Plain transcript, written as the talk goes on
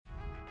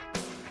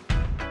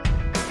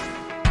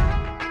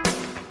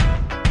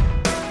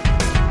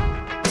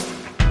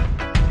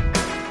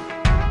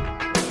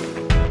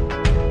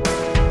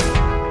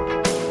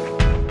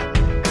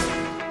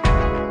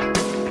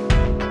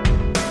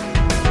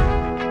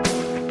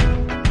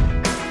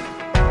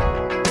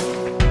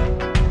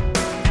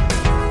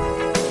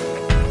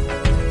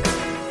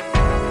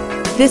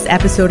This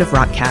episode of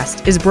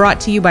Rockcast is brought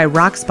to you by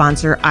Rock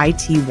sponsor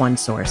IT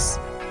OneSource.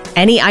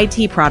 Any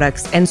IT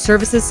products and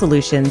services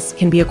solutions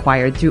can be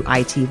acquired through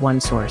IT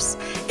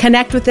OneSource.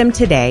 Connect with them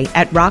today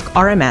at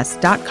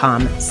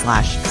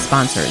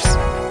rockrms.com/sponsors.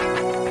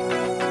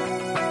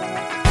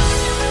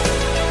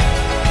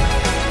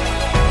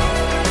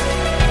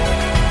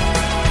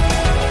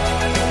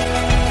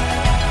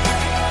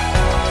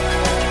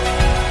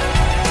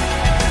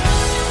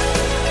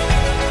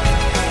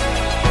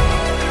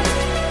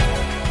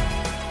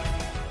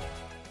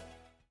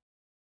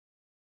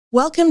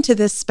 Welcome to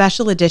this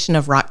special edition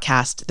of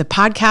Rockcast, the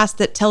podcast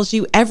that tells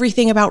you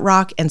everything about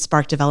rock and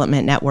Spark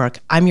Development Network.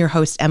 I'm your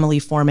host, Emily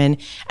Foreman,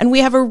 and we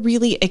have a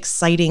really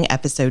exciting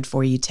episode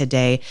for you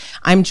today.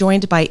 I'm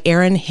joined by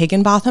Erin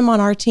Higginbotham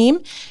on our team.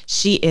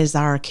 She is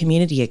our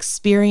community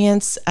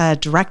experience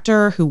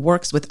director who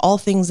works with all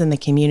things in the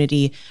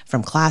community,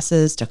 from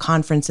classes to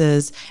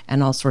conferences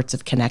and all sorts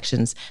of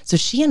connections. So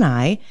she and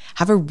I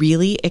have a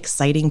really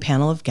exciting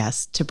panel of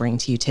guests to bring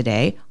to you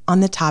today on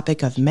the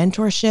topic of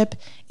mentorship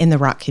in the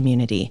rock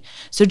community.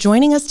 So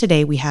joining us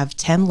today, we have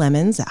Tim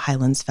Lemons at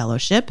Highlands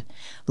Fellowship,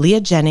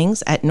 Leah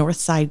Jennings at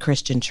Northside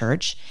Christian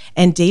Church,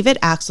 and David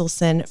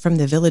Axelson from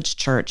the Village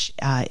Church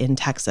in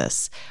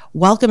Texas.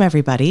 Welcome,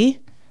 everybody.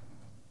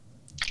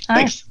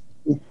 Thanks.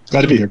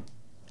 Glad to be here.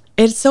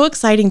 It's so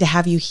exciting to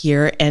have you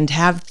here and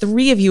have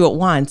three of you at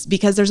once,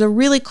 because there's a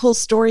really cool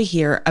story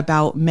here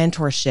about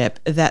mentorship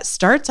that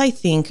starts, I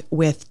think,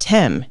 with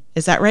Tim.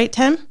 Is that right,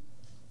 Tim?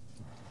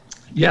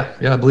 Yeah,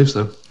 I believe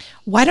so.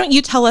 Why don't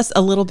you tell us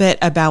a little bit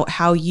about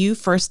how you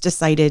first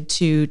decided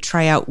to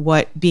try out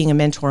what being a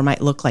mentor might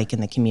look like in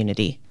the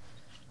community?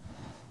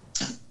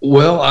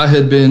 Well, I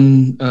had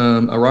been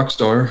a rock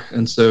star,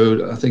 and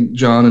so I think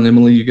John and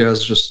Emily, you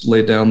guys just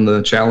laid down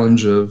the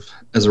challenge of,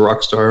 as a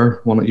rock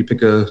star, why don't you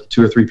pick 2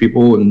 or 3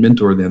 people and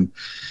mentor them?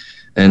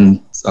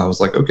 And I was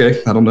like,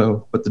 okay, I don't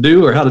know what to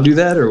do or how to do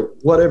that or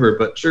whatever,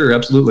 but sure,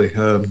 absolutely.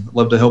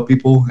 Love to help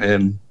people.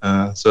 And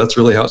so that's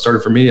really how it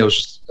started for me. I was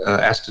just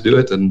asked to do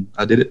it, and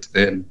I did it.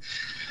 And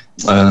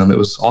it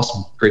was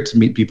awesome. Great to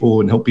meet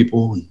people and help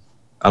people. And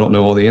I don't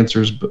know all the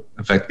answers, but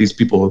in fact, these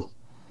people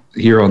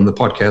here on the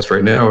podcast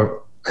right now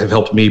have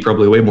helped me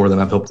probably way more than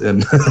I've helped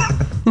them.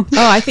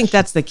 I think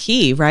that's the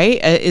key,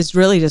 right? Is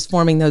really just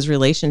forming those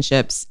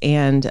relationships.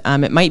 And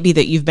it might be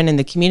that you've been in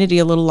the community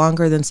a little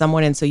longer than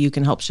someone, and so you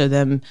can help show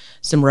them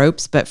some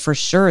ropes. But for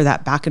sure,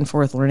 that back and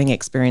forth learning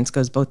experience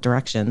goes both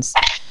directions.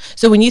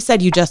 So when you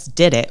said you just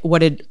did it, what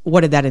did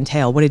that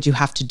entail? What did you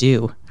have to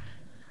do?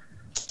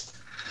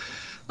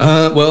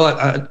 Well,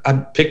 I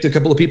picked a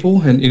couple of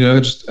people, and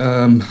I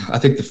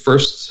think the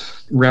first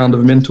round of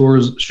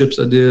mentorships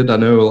I did, I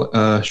know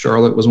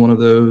Charlotte was one of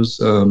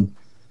those,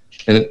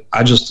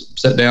 I just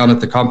sat down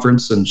at the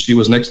conference, and she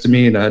was next to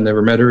me, and I had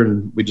never met her,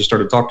 and we just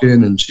started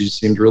talking, and she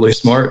seemed really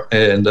smart,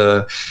 and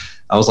I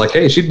was like,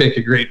 hey, she'd make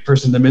a great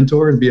person to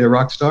mentor and be a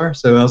rock star.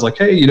 So I was like,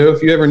 hey,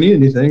 if you ever need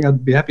anything,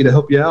 I'd be happy to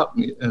help you out.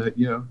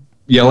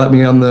 Yell at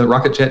me on the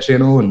Rocket Chat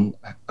channel, and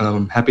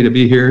I'm happy to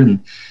be here.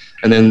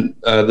 And then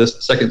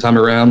this second time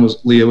around,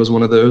 Leah was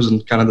one of those,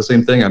 and kind of the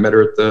same thing. I met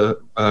her at the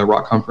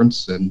rock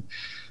conference, and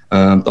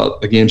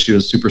thought, again, she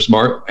was super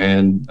smart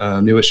and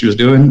knew what she was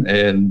doing,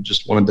 and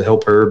just wanted to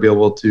help her be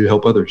able to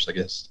help others, I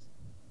guess.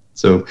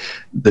 So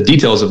the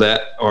details of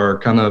that are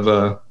kind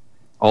of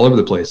all over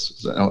the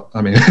place.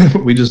 I mean,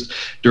 we just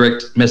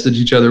direct message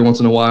each other once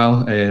in a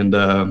while, and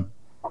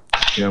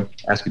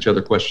ask each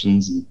other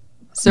questions. And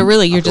so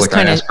really, you're just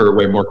kind of ask her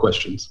way more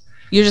questions.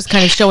 You're just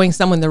kind of showing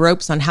someone the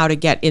ropes on how to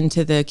get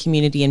into the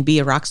community and be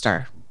a rock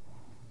star.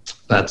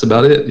 That's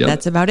about it. Yeah.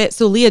 That's about it.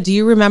 So Leah, do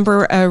you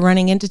remember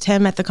running into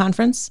Tim at the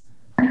conference?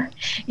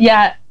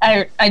 Yeah,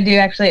 I do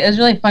actually. It was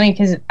really funny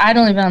because I'd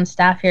only been on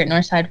staff here at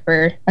Northside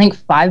for, I think,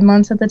 5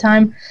 months at the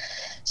time.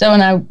 So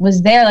when I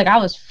was there, I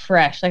was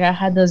fresh. I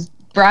had those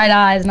bright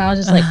eyes, and I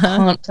was just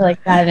pumped to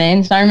dive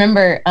in. So I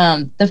remember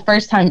the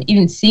first time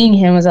even seeing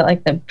him was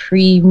at the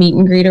pre-meet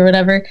and greet or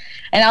whatever,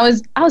 and I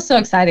was so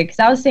excited because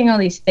I was seeing all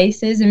these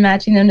faces and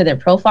matching them to their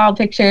profile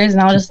pictures,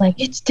 and I was just like,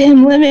 it's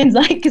Tim Lemons,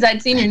 because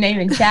I'd seen your name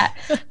in chat.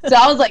 So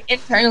I was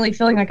internally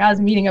feeling like I was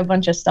meeting a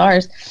bunch of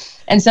stars.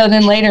 And so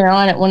then later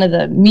on at one of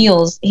the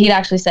meals, he'd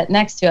actually sat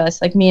next to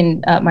us, me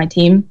and my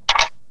team,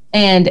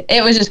 and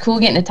it was just cool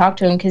getting to talk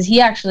to him because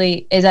he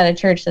actually is at a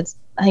church that's,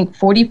 I think,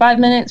 45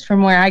 minutes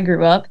from where I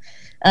grew up.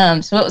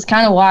 So it was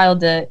kind of wild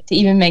to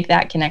even make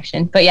that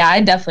connection. But yeah, I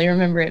definitely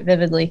remember it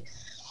vividly.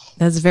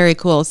 That's very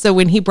cool. So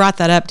when he brought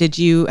that up, had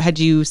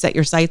you set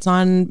your sights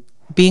on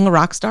being a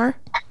rock star?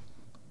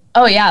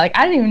 Oh yeah,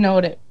 I didn't even know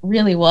what it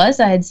really was.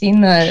 I had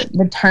seen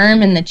the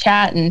term in the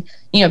chat, and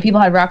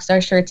people had rock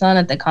star shirts on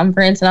at the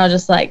conference, and I was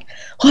just like,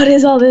 what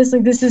is all this?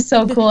 This is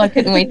so cool. I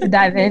couldn't wait to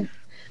dive in.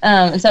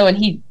 And so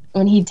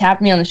when he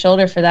tapped me on the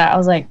shoulder for that, I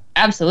was like,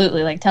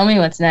 absolutely. Tell me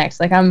what's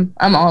next. I'm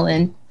all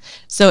in.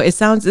 So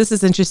this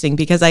is interesting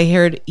because I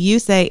heard you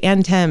say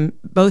and Tim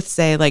both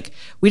say,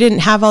 we didn't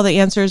have all the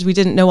answers, we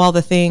didn't know all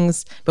the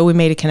things, but we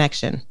made a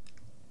connection.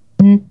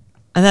 Mm-hmm.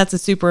 And that's a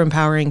super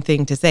empowering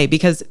thing to say,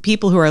 because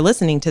people who are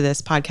listening to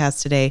this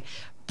podcast today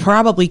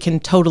probably can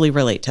totally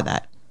relate to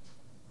that.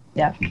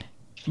 Yeah.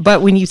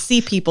 But when you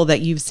see people that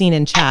you've seen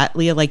in chat,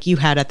 Leah, like you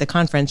had at the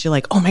conference, you're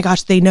like, oh my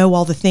gosh, they know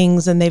all the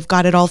things and they've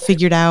got it all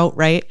figured out,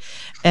 right?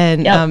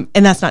 And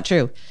and that's not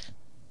true.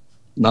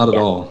 Not at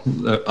all.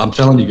 I'm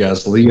telling you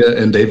guys, Leah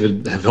and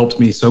David have helped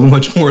me so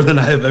much more than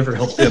I have ever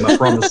helped them, I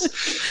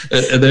promise.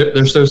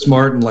 They're so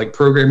smart and like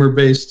programmer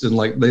based and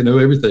like they know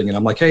everything. And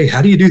I'm like, hey,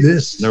 how do you do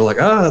this? And they're like,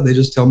 they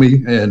just tell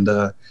me. And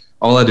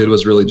all I did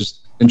was really just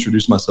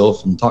introduce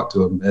myself and talk to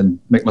them and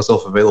make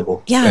myself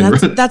available. Yeah,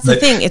 that's the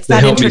thing. It's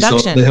that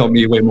introduction. They help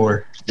me way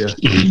more. Yeah.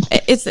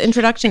 It's the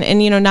introduction. And,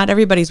 not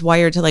everybody's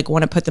wired to like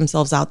want to put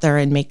themselves out there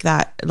and make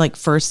that like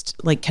first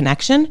like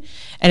connection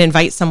and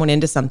invite someone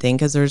into something.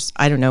 Cause there's,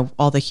 I don't know,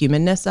 all the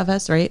humanness of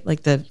us, right?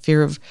 Like the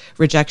fear of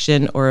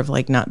rejection or of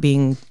like not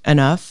being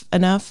enough.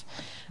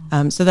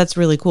 So that's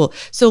really cool.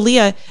 So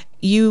Leah,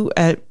 you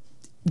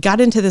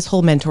got into this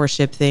whole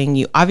mentorship thing.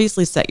 You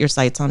obviously set your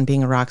sights on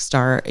being a rock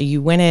star.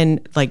 You went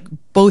in like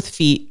both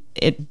feet,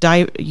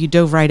 you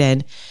dove right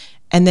in.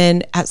 And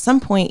then at some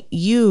point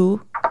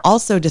you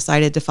also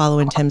decided to follow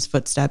in Tim's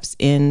footsteps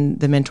in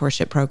the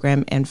mentorship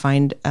program and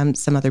find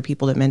some other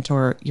people to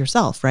mentor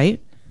yourself,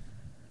 right?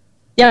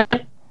 Yeah.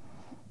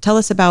 Tell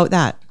us about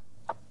that.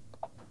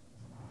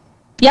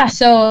 Yeah.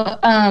 So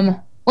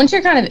once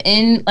you're kind of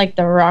in like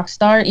the rock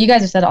star, you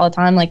guys have said it all the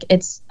time, like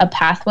it's a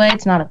pathway.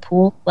 It's not a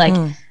pool. Like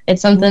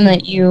it's something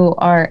that you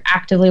are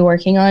actively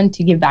working on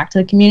to give back to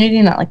the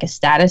community, not like a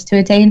status to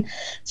attain.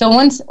 So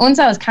once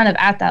I was kind of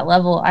at that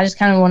level, I just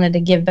kind of wanted to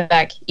give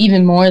back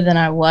even more than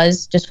I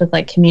was just with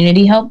like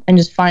community help and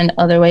just find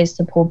other ways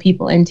to pull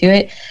people into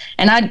it.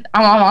 And I've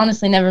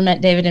honestly never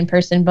met David in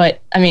person,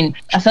 but I mean,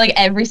 I feel like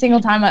every single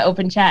time I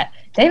open chat,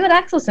 David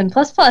Axelson,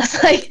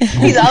 ++, like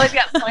he's always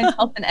got points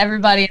helping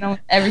everybody on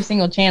every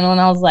single channel. And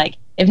I was like,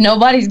 if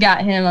nobody's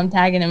got him, I'm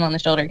tagging him on the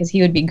shoulder because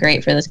he would be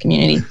great for this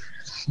community.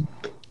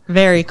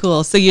 Very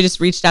cool. So you just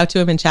reached out to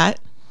him in chat?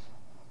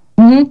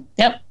 Mm-hmm.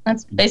 Yep.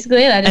 That's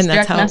basically it. I just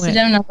direct messaged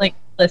him and I was like,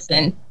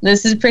 listen,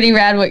 this is pretty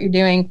rad what you're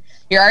doing.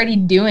 You're already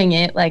doing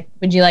it. Like,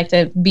 would you like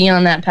to be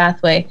on that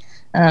pathway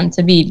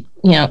to be,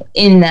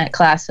 in that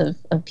class of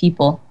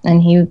people?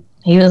 And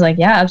he was like,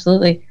 yeah,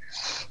 absolutely.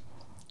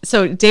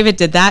 So David,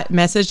 did that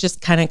message just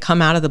kind of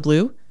come out of the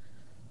blue?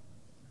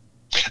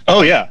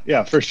 Oh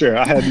yeah, for sure.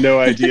 I had no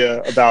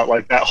idea about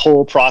like that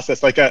whole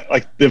process. Like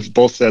they've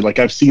both said, like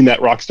I've seen that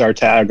Rockstar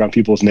tag on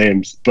people's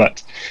names,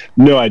 but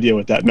no idea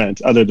what that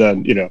meant other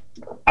than,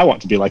 I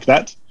want to be like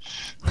that.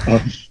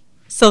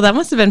 So that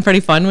must have been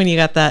pretty fun when you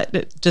got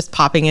that just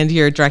popping into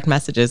your direct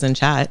messages in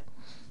chat.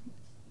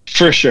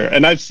 For sure.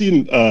 And I've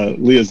seen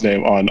Leah's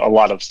name on a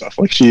lot of stuff.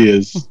 Like she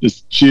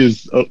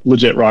is a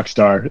legit rock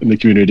star in the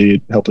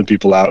community, helping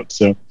people out.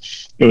 So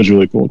it was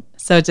really cool.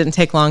 So it didn't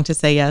take long to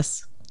say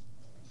yes?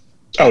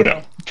 Oh,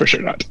 no, for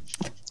sure not.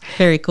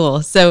 Very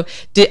cool. So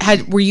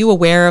were you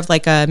aware of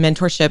like a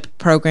mentorship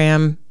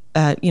program,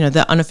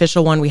 the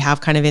unofficial one we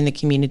have kind of in the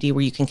community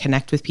where you can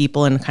connect with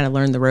people and kind of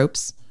learn the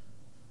ropes?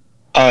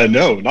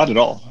 No, not at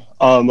all.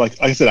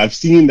 Like I said, I've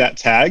seen that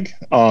tag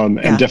and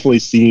definitely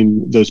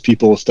seen those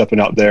people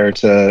stepping out there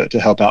to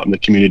help out in the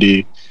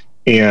community.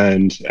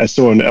 And as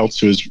someone else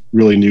who is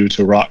really new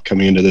to rock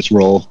coming into this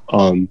role,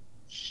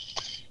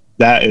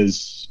 that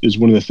is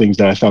one of the things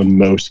that I found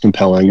most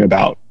compelling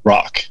about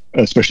rock,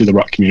 especially the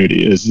rock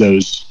community, is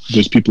those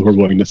people who are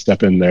willing to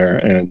step in there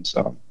and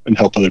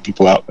help other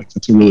people out. Like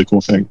that's a really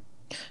cool thing.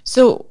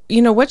 So,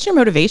 what's your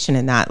motivation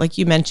in that? Like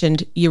you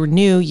mentioned, you were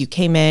new, you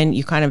came in,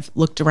 you kind of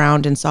looked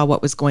around and saw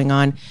what was going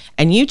on,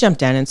 and you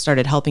jumped in and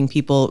started helping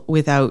people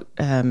without,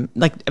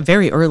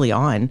 very early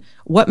on.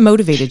 What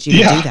motivated you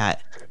to do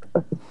that?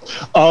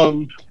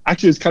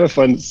 Actually, it's kind of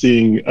fun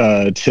seeing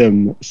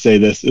Tim say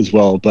this as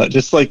well, but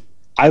just like,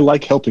 I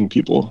like helping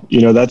people.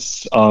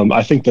 That's,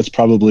 I think that's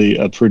probably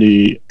a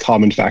pretty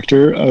common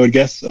factor, I would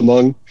guess,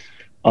 among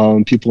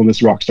people in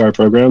this Rockstar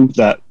program,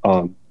 that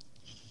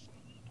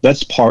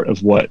that's part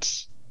of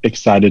what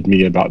excited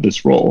me about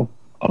this role.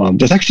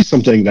 That's actually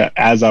something that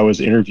as I was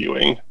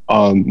interviewing,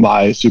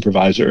 my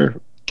supervisor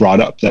brought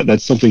up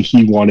that's something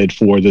he wanted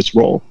for this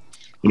role.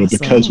 Awesome.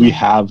 Because we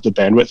have the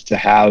bandwidth to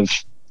have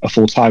a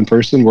full-time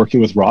person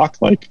working with rock,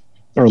 like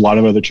there are a lot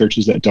of other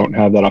churches that don't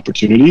have that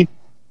opportunity,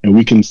 and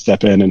we can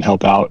step in and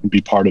help out and be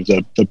part of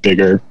the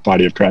bigger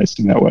body of Christ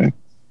in that way.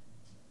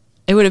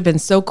 It would have been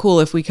so cool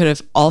if we could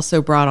have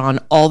also brought on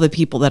all the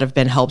people that have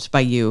been helped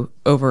by you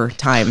over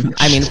time.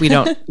 I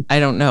mean, I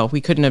don't know. We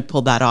couldn't have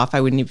pulled that off.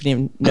 I wouldn't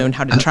even known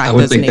how to track those names down. I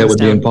would think that would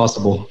be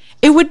impossible.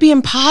 It would be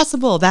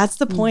impossible. That's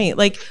the point.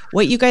 Like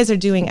what you guys are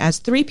doing as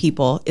 3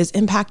 people is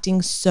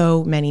impacting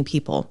so many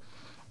people.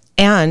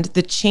 And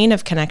the chain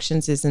of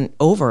connections isn't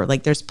over.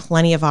 Like there's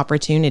plenty of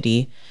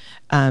opportunity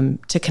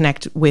to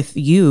connect with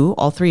you,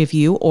 all 3 of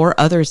you, or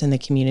others in the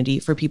community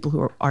for people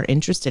who are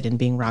interested in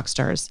being rock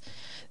stars.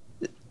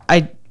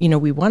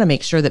 We want to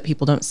make sure that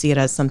people don't see it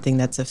as something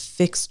that's a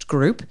fixed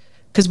group,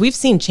 because we've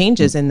seen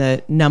changes in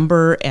the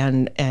number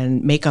and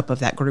makeup of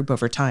that group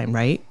over time,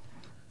 right?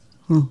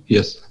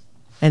 Yes.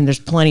 And there's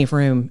plenty of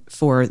room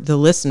for the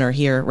listener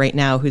here right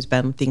now who's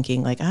been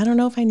thinking like, I don't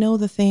know if I know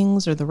the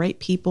things or the right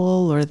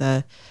people or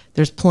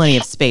there's plenty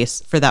of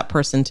space for that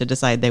person to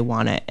decide they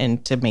want it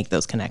and to make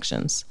those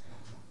connections.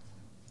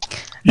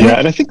 Yeah.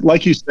 And I think,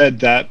 like you said,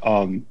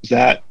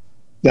 that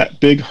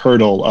big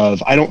hurdle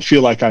of, I don't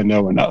feel like I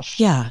know enough.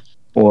 Yeah.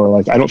 Or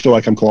like, I don't feel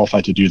like I'm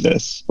qualified to do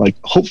this. Like,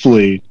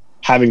 hopefully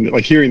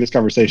hearing this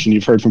conversation,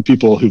 you've heard from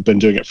people who've been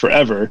doing it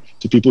forever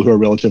to people who are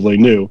relatively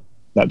new.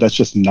 That's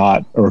just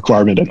not a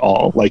requirement at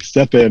all. Like,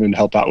 step in and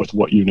help out with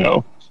what you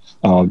know.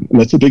 And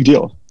that's a big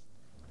deal.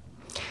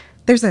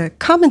 There's a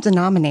common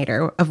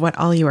denominator of what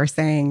all you are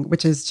saying,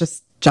 which is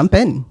just jump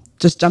in.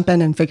 Just jump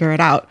in and figure it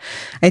out.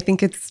 I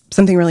think it's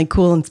something really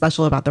cool and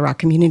special about the rock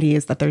community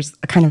is that there's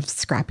a kind of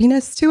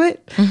scrappiness to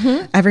it.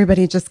 Mm-hmm.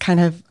 Everybody just kind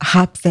of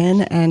hops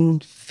in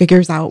and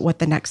figures out what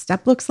the next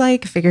step looks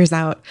like, figures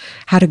out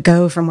how to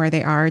go from where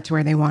they are to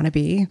where they want to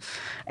be.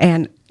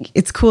 And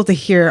it's cool to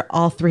hear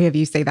all three of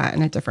you say that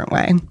in a different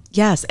way.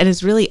 Yes, and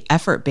it's really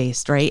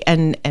effort-based, right?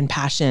 And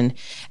passion.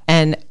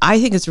 And I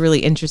think it's really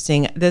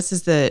interesting. This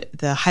is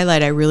the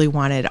highlight I really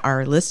wanted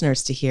our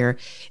listeners to hear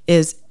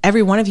is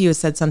every one of you has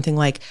said something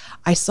like,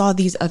 I saw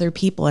these other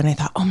people and I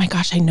thought, oh my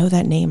gosh, I know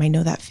that name. I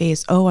know that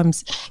face. Oh, I'm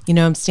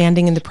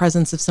standing in the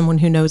presence of someone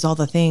who knows all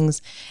the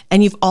things.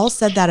 And you've all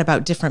said that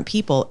about different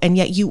people. And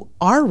yet you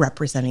are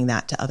representing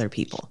that to other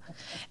people.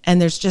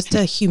 And there's just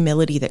a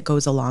humility that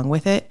goes along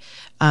with it.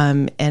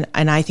 And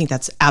I think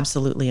that's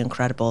absolutely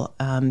incredible,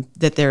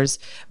 that there's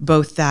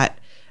both that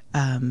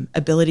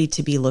ability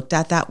to be looked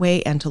at that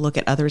way and to look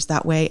at others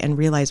that way and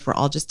realize we're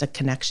all just a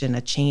connection,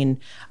 a chain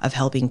of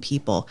helping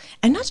people.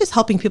 And not just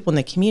helping people in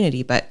the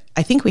community, but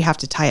I think we have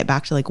to tie it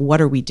back to like, what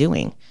are we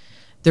doing?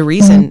 The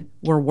reason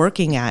we're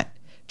working at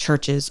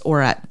churches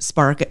or at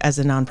Spark as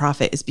a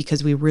nonprofit is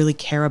because we really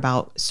care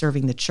about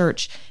serving the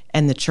church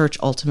and the church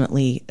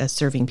ultimately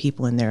serving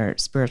people in their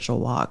spiritual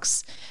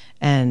walks.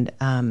 And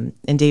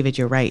David,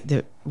 you're right,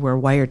 that we're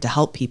wired to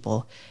help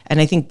people.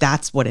 And I think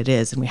that's what it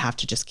is. And we have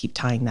to just keep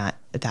tying that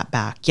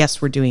back.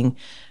 Yes, we're doing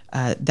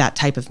that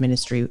type of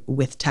ministry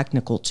with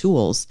technical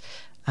tools,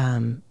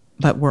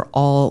 but we're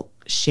all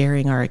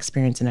sharing our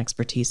experience and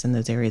expertise in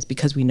those areas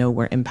because we know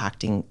we're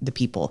impacting the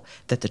people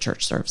that the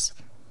church serves.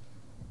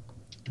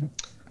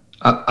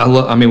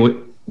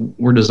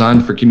 We're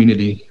designed for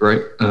community,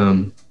 right?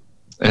 And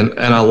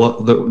I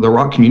love the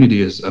Rock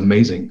community is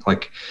amazing.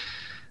 Like,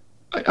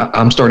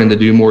 I'm starting to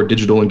do more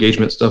digital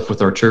engagement stuff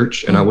with our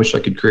church, and I wish I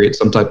could create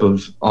some type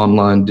of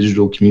online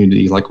digital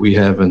community like we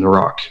have in the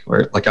Rock.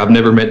 Right? Like, I've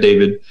never met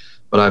David,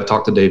 but I've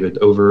talked to David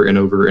over and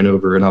over and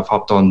over, and I've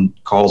hopped on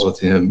calls with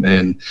him.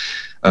 And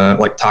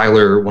like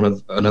Tyler,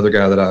 another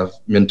guy that I've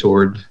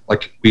mentored,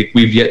 like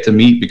we've yet to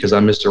meet because I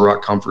missed a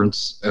Rock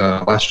conference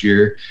last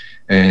year.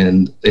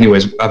 And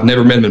anyways, I've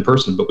never met him in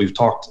person, but we've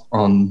talked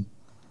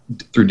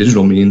through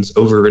digital means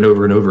over and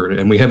over and over,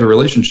 and we have a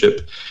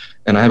relationship.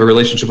 And I have a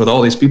relationship with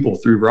all these people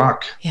through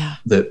Rock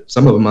that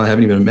some of them I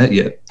haven't even met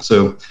yet.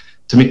 So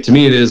to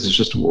me, it's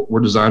just we're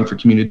designed for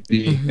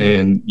community,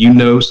 and you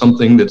know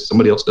something that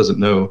somebody else doesn't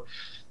know.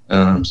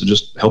 So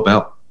just help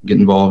out, get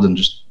involved, and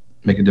just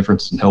make a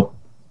difference and help.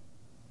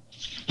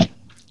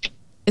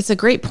 It's a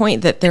great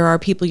point that there are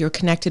people you're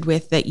connected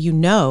with that you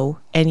know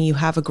and you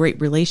have a great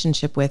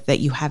relationship with that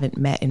you haven't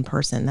met in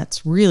person.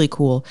 That's really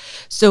cool.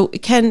 So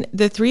can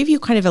the three of you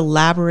kind of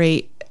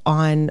elaborate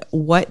on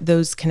what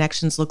those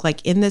connections look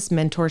like in this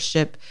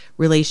mentorship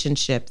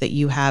relationship that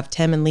you have,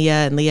 Tim and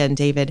Leah and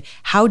David?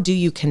 How do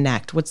you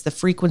connect? What's the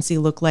frequency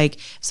look like?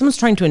 If someone's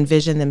trying to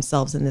envision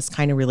themselves in this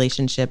kind of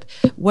relationship,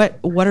 what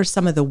are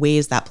some of the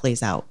ways that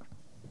plays out?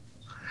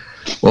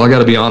 Well, I got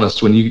to be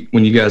honest, when you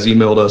guys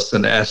emailed us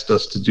and asked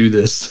us to do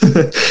this,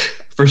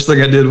 first thing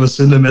I did was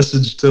send a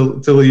message to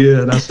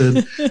Leah, and I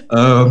said,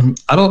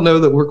 I don't know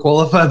that we're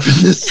qualified for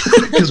this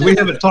because we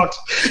haven't talked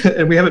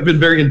and we haven't been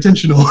very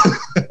intentional.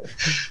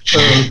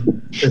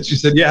 And she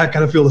said, yeah, I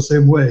kind of feel the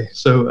same way.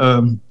 So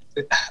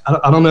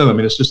I don't know. I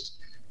mean, it's just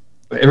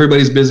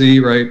everybody's busy,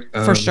 right?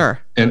 For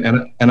sure. And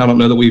I don't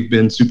know that we've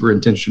been super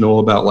intentional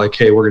about like,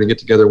 hey, we're going to get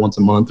together once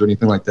a month or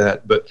anything like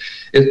that. But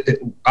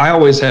I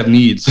always have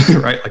needs,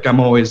 right? Like I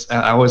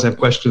always have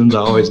questions. I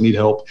always need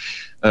help.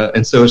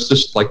 And so it's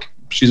just like,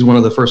 she's one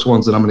of the first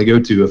ones that I'm going to go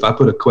to. If I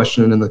put a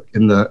question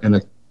in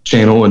a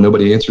channel and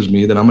nobody answers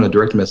me, then I'm going to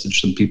direct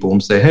message some people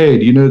and say, hey,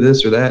 do you know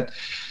this or that?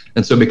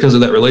 And so because of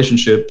that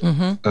relationship,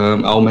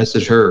 I'll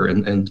message her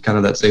and kind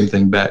of that same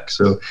thing back.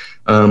 So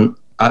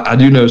I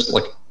do know,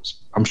 like,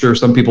 I'm sure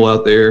some people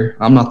out there,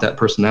 I'm not that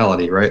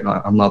personality, right?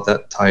 I'm not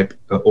that type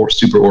or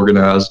super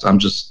organized. I'm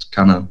just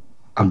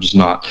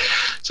not.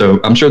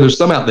 So I'm sure there's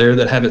some out there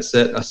that have a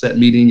set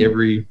meeting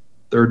every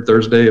third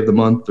Thursday of the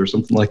month or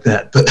something like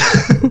that. But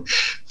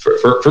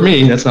for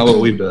me, that's not what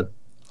we've done.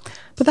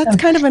 But that's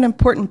kind of an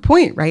important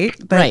point, right?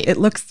 That it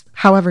looks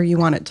however you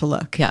want it to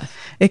look. Yeah.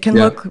 It can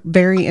look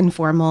very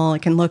informal.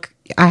 It can look,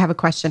 I have a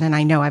question and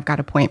I know I've got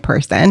a point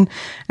person.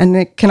 And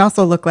it can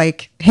also look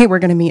like, hey, we're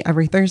going to meet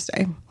every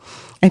Thursday.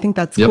 I think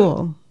that's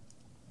cool.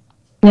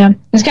 Yeah.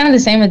 It's kind of the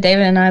same with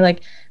David and I,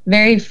 like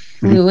very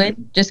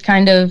fluid, just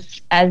kind of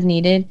as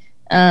needed.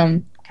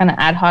 kind of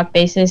ad hoc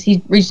basis.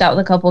 He reached out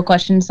with a couple of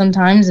questions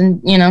sometimes,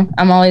 and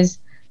I'm always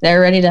there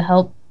ready to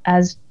help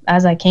as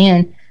I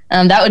can.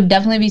 That would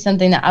definitely be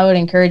something that I would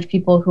encourage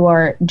people who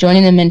are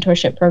joining the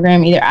mentorship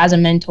program, either as a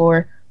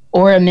mentor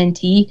or a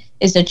mentee,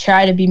 is to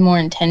try to be more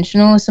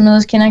intentional with some of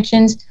those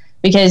connections,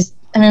 because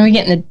we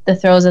get in the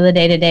throes of the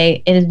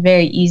day-to-day. It is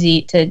very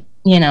easy to,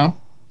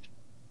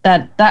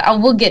 that I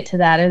will get to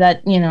that, or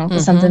that,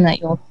 is something that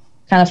you'll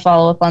kind of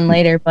follow up on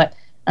later. But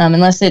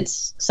unless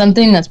it's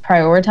something that's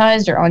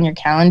prioritized or on your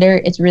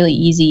calendar, it's really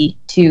easy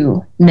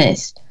to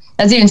miss.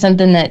 That's even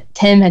something that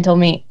Tim had told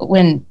me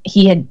when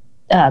he had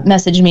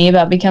messaged me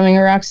about becoming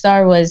a rock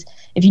star, was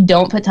if you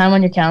don't put time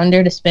on your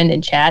calendar to spend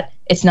in chat,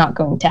 it's not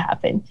going to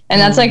happen.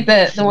 And that's like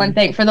the one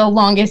thing. For the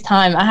longest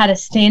time, I had a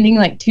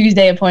standing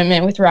Tuesday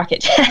appointment with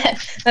Rocket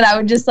Chat that I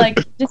would just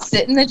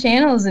sit in the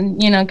channels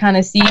and kind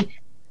of see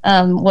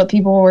what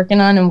people were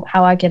working on and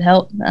how I could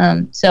help.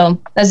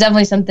 So that's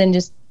definitely something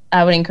just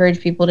I would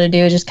encourage people to do,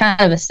 is just kind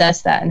of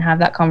assess that and have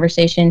that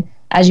conversation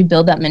as you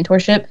build that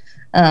mentorship,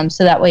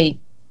 so that way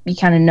you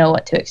kind of know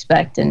what to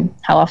expect and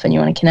how often you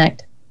want to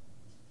connect.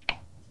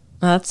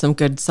 Well, that's some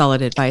good,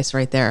 solid advice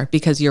right there,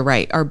 because you're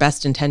right. Our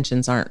best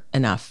intentions aren't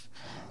enough.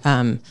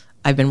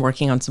 I've been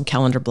working on some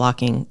calendar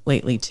blocking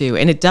lately too,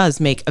 and it does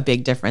make a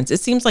big difference. It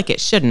seems like it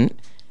shouldn't.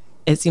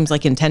 It seems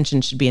like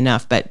intention should be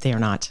enough, but they are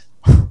not.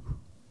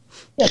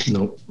 Yep.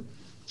 Nope.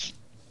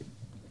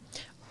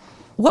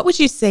 What would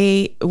you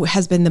say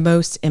has been the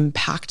most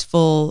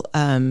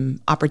impactful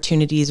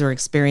opportunities or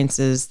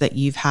experiences that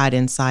you've had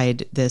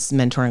inside this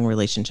mentoring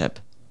relationship?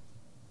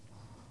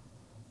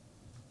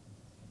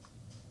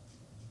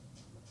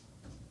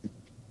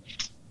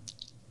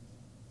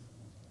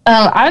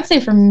 I would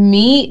say for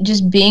me,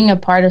 just being a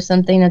part of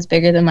something that's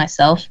bigger than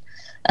myself.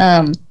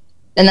 And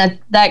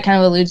that kind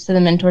of alludes to the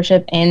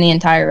mentorship and the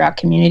entire rock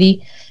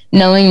community,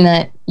 knowing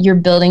that you're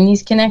building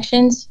these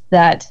connections,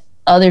 that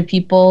other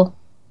people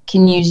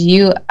can use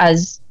you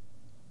as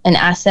an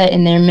asset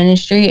in their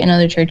ministry and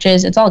other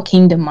churches. It's all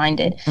kingdom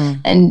minded.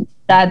 And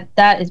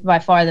that is by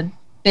far the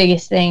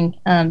biggest thing,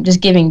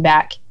 just giving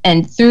back,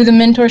 and through the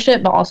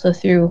mentorship, but also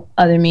through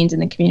other means in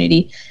the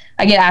community.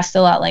 I get asked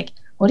a lot,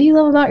 what do you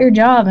love about your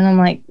job? And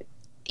I'm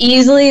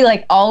easily,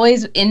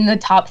 always in the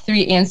top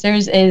 3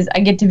 answers is I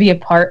get to be a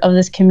part of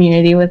this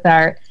community with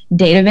our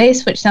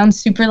database, which sounds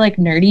super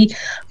nerdy,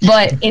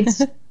 but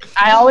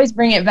I always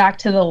bring it back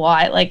to the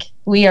why.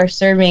 We are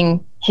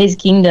serving his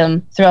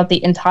kingdom throughout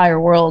the entire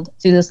world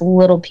through this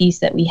little piece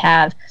that we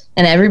have,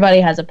 and everybody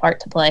has a part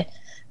to play.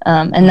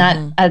 And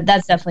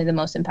that's definitely the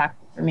most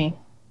impactful for me.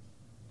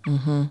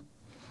 Mm-hmm.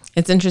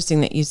 It's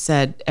interesting that you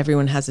said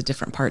everyone has a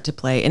different part to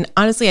play. And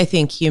honestly, I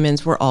think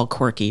humans, we're all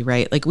quirky,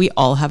 right? We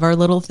all have our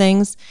little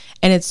things.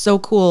 And it's so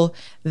cool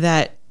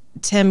that,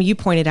 Tim, you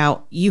pointed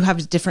out you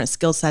have different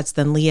skill sets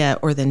than Leah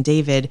or than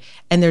David,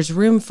 and there's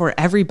room for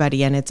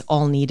everybody, and it's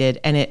all needed.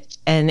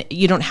 And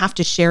you don't have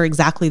to share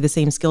exactly the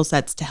same skill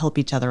sets to help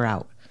each other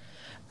out.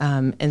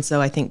 And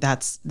so I think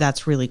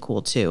that's really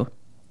cool too.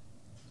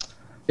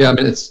 Yeah,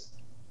 it's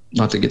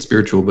not to get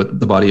spiritual,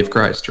 but the body of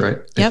Christ, right?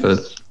 Yep.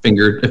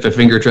 If a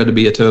finger tried to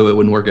be a toe, it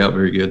wouldn't work out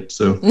very good.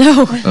 So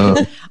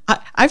no,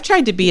 I've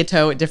tried to be a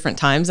toe at different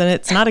times, and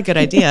it's not a good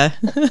idea.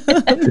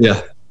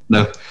 Yeah,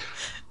 no.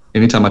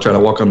 Anytime I try to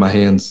walk on my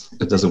hands,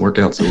 it doesn't work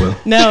out so well.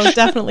 No,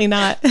 definitely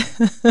not.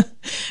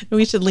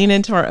 We should lean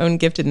into our own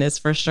giftedness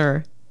for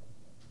sure.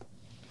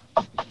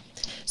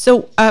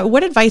 So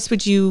what advice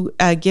would you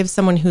give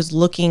someone who's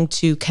looking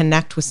to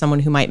connect with someone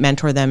who might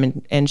mentor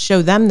them and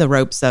show them the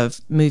ropes of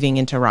moving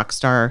into rock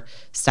star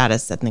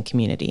status in the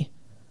community?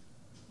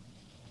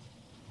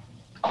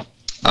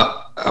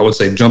 I would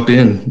say jump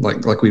in,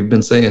 like we've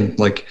been saying.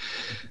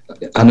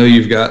 I know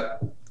you've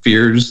got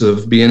fears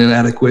of being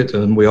inadequate,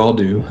 and we all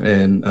do.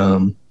 And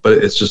but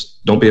it's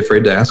just, don't be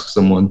afraid to ask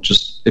someone.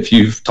 Just if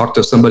you've talked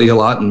to somebody a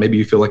lot and maybe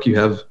you feel like you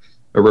have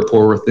a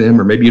rapport with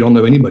them, or maybe you don't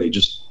know anybody,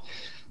 just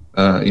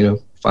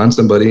find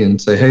somebody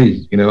and say,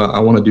 hey, I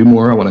want to do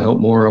more. I want to help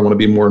more. I want to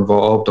be more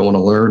involved. I want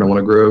to learn. I want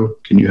to grow.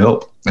 Can you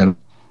help? And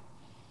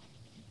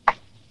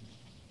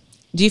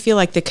do you feel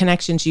like the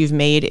connections you've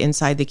made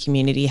inside the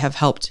community have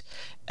helped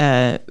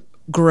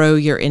grow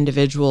your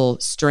individual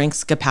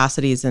strengths,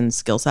 capacities, and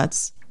skill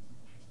sets?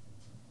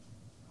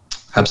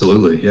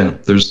 Absolutely. Yeah.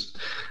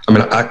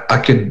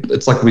 I could,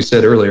 it's like we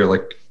said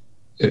earlier,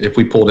 if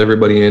we pulled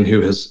everybody in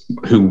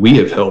who we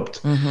have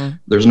helped,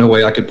 there's no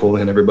way I could pull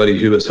in everybody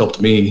who has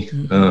helped me.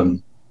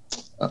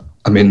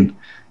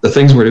 The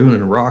things we're doing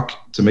in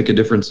Rock to make a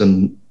difference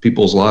in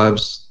people's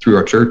lives through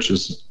our church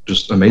is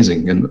just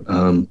amazing.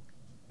 And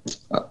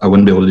I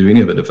wouldn't be able to do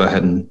any of it if I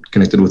hadn't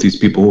connected with these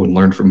people and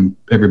learned from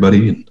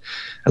everybody. And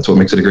that's what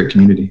makes it a great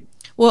community.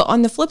 Well,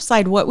 on the flip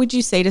side, what would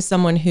you say to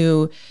someone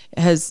who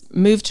has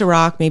moved to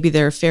Rock? Maybe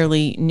they're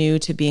fairly new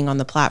to being on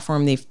the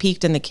platform. They've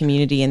peaked in the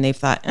community and they've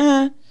thought,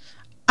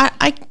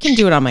 I can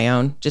do it on my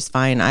own just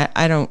fine.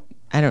 I don't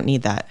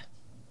need that.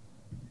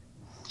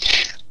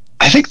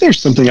 I think there's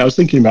something, I was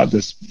thinking about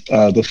this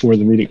before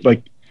the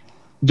meeting,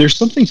 there's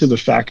something to the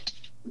fact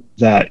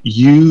that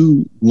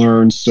you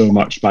learn so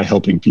much by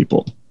helping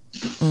people.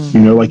 You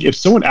know, like if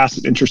someone asks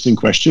an interesting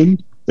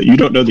question that you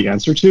don't know the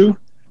answer to,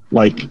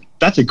 like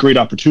that's a great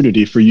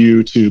opportunity for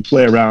you to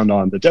play around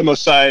on the demo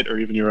site or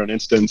even your own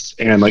instance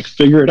and like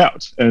figure it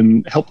out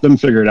and help them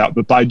figure it out.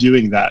 But by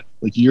doing that,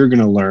 like you're going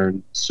to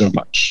learn so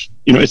much.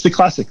 You know, it's the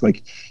classic,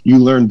 like you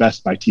learn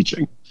best by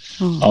teaching.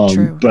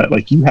 True. But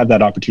like you have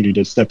that opportunity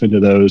to step into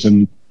those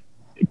and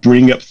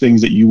bring up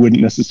things that you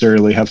wouldn't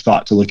necessarily have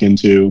thought to look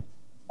into.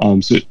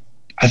 So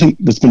I think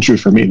that's been true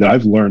for me, that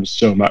I've learned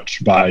so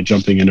much by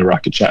jumping into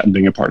Rocket Chat and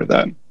being a part of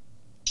that.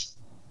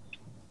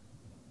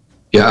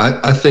 Yeah,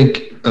 I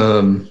think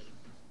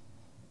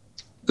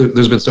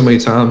there's been so many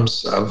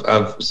times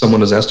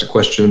someone has asked a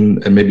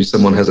question and maybe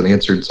someone hasn't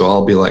answered, so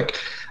I'll be like,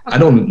 I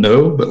don't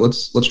know, but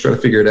let's try to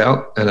figure it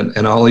out.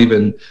 And I'll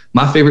even,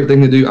 my favorite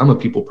thing to do, I'm a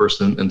people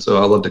person, and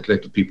so I love to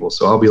connect with people.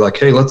 So I'll be like,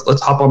 hey, let's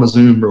hop on a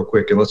Zoom real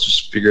quick and let's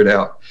just figure it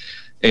out.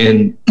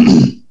 And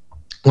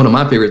one of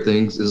my favorite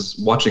things is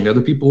watching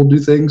other people do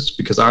things,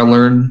 because I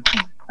learn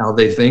how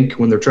they think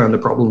when they're trying to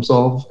problem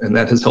solve, and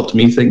that has helped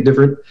me think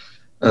different.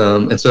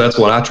 And so that's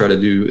what I try to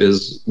do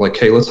is like,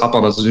 hey, let's hop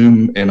on a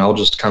Zoom and I'll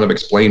just kind of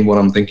explain what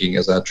I'm thinking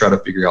as I try to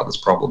figure out this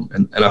problem.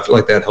 And I feel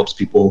like that helps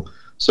people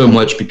so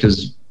much,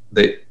 because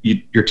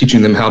you're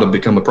teaching them how to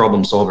become a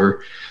problem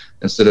solver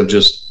instead of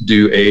just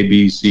do A,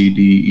 B, C,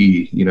 D,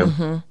 E, you know?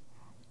 Mm-hmm.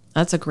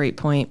 That's a great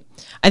point.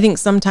 I think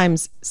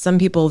sometimes some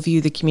people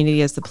view the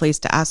community as the place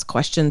to ask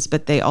questions,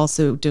 but they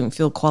also don't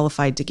feel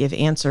qualified to give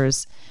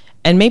answers.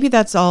 And maybe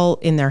that's all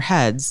in their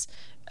heads,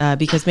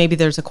 because maybe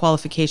there's a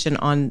qualification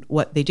on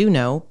what they do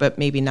know, but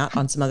maybe not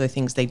on some other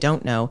things they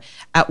don't know.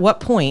 At what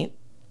point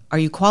are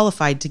you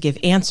qualified to give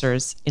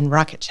answers in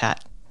Rocket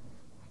Chat?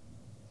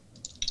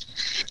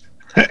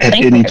 At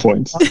any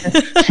point.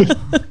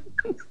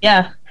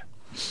 Yeah.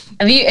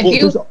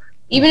 Even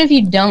if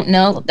you don't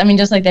know, I mean,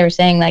 just like they were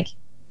saying, like,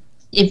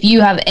 if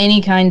you have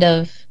any kind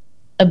of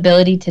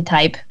ability to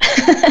type,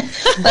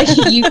 like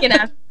you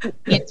can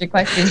answer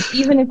questions,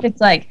 even if it's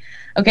like,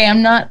 okay,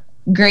 I'm not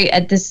great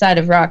at this side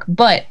of rock,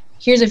 but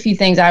here's a few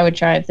things I would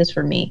try if this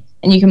were me.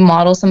 And you can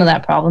model some of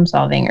that problem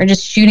solving, or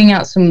just shooting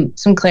out some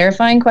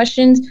clarifying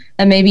questions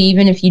that maybe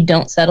even if you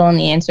don't settle on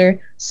the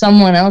answer,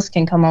 someone else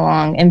can come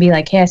along and be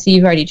like, hey, I see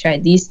you've already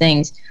tried these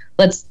things.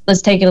 Let's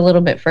take it a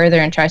little bit further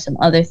and try some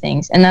other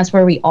things. And that's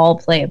where we all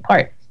play a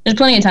part. There's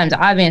plenty of times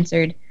I've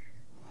answered,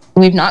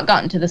 we've not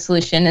gotten to the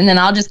solution, and then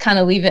I'll just kind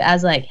of leave it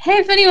as like, hey,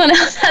 if anyone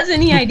else has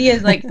any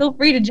ideas, like feel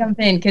free to jump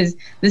in, because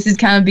this is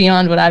kind of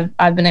beyond what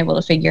I've been able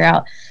to figure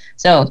out.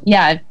 So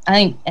yeah, I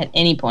think at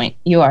any point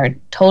you are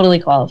totally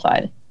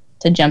qualified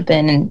to jump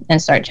in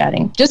and start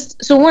chatting.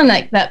 Just so one,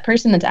 like that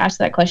person that's asked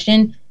that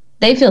question,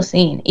 they feel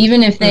seen,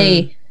 even if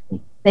they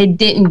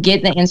didn't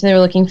get the answer they were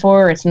looking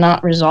for, or it's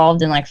not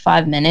resolved in like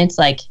 5 minutes.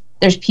 Like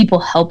there's people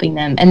helping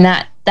them, and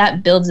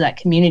that builds that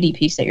community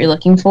piece that you're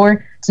looking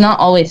for. It's not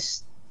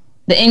always,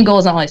 the end goal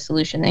is not always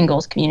solution. The end goal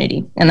is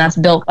community, and that's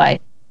built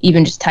by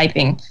even just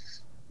typing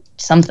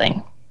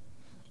something.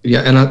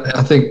 Yeah, and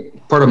I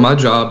think part of my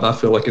job, I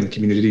feel like in the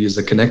community, is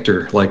a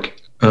connector.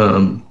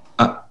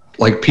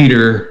 Like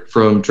Peter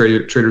from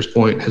Trader's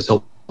Point has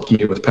helped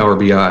me with Power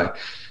BI,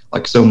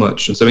 like so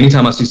much. And so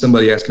anytime I see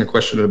somebody asking a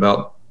question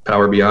about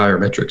Power BI or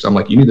metrics, I'm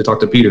like, you need to talk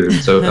to Peter. And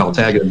so I'll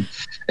tag him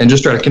and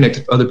just try to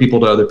connect other people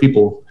to other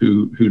people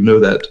who know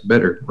that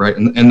better, right?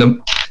 And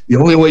the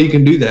only way you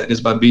can do that is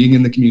by being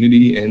in the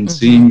community and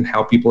seeing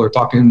how people are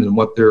talking and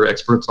what they're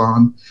experts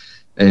on,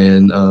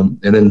 and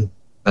then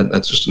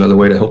that's just another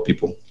way to help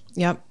people.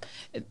 Yep.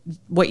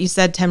 What you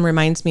said, Tim,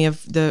 reminds me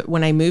of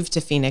when I moved to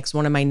Phoenix,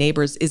 one of my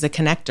neighbors is a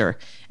connector,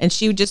 and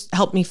she would just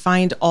help me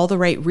find all the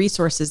right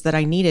resources that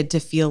I needed to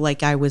feel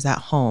like I was at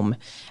home.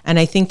 And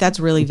I think that's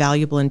really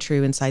valuable and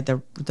true inside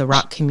the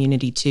rock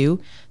community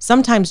too.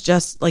 Sometimes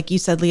just like you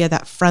said, Leah,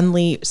 that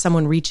friendly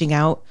someone reaching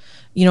out,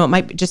 you know, it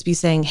might just be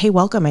saying, hey,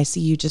 welcome. I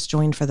see you just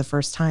joined for the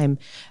first time.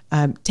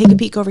 Take a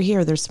peek over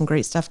here. There's some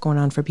great stuff going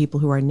on for people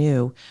who are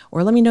new,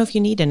 or let me know if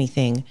you need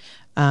anything.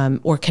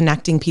 Or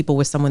connecting people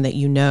with someone that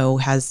you know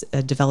has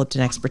developed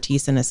an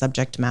expertise in a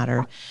subject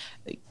matter.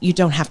 You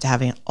don't have to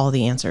have all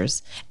the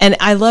answers. And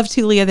I love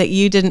too, Leah, that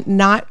you did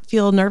not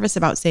feel nervous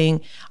about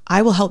saying,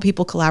 I will help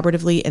people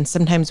collaboratively, and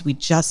sometimes we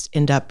just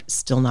end up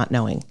still not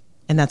knowing,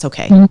 and that's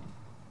okay.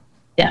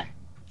 Yeah.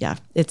 Yeah,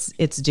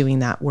 it's doing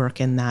that work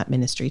and that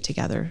ministry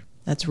together.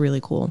 That's really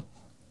cool.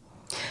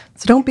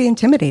 So don't be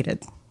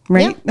intimidated,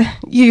 right? Yeah.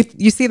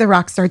 You see the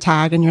Rockstar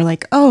tag and you're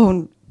like,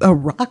 oh, a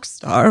rock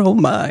star, oh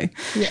my.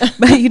 Yeah.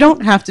 But you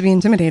don't have to be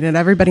intimidated.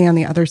 Everybody on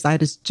the other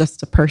side is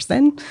just a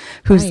person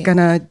who's going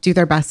to do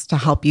their best to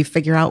help you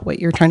figure out what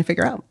you're trying to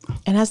figure out.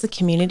 And as the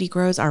community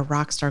grows, our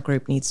Rockstar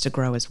group needs to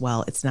grow as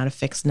well. It's not a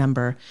fixed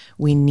number.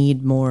 We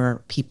need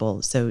more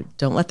people. So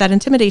don't let that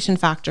intimidation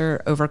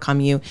factor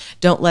overcome you.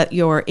 Don't let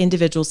your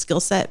individual skill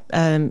set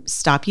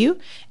stop you,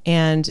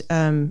 and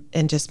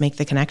just make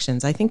the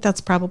connections. I think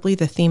that's probably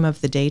the theme of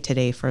the day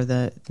today for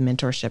the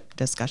mentorship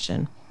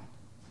discussion.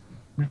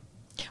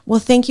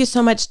 Well, thank you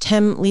so much,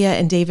 Tim, Leah,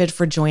 and David,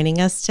 for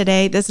joining us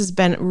today. This has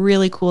been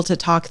really cool to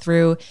talk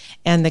through,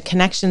 and the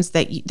connections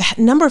that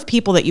number of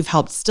people that you've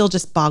helped still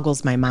just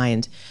boggles my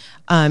mind.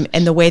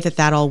 And the way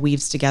that all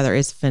weaves together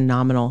is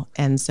phenomenal.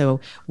 And so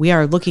we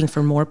are looking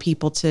for more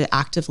people to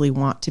actively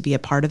want to be a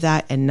part of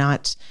that and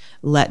not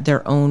let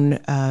their own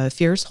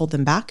fears hold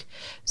them back.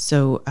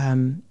 So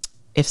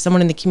if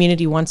someone in the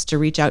community wants to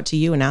reach out to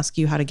you and ask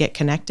you how to get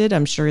connected,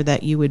 I'm sure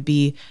that you would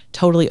be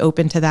totally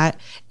open to that.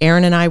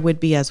 Aaron and I would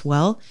be as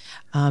well.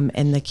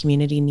 And the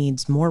community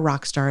needs more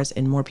rock stars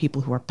and more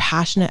people who are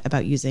passionate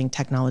about using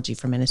technology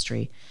for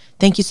ministry.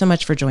 Thank you so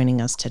much for joining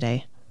us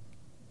today.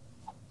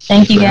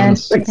 Thank you,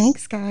 guys.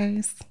 Thanks,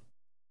 guys.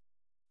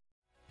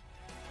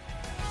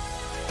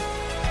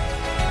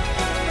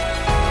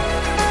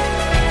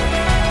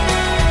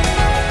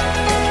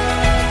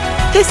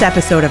 This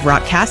episode of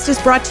Rockcast is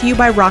brought to you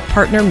by Rock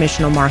Partner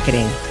Missional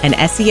Marketing, an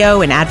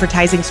SEO and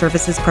advertising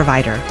services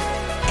provider.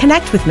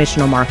 Connect with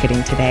Missional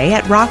Marketing today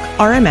at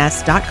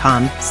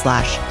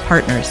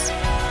rockrms.com/partners.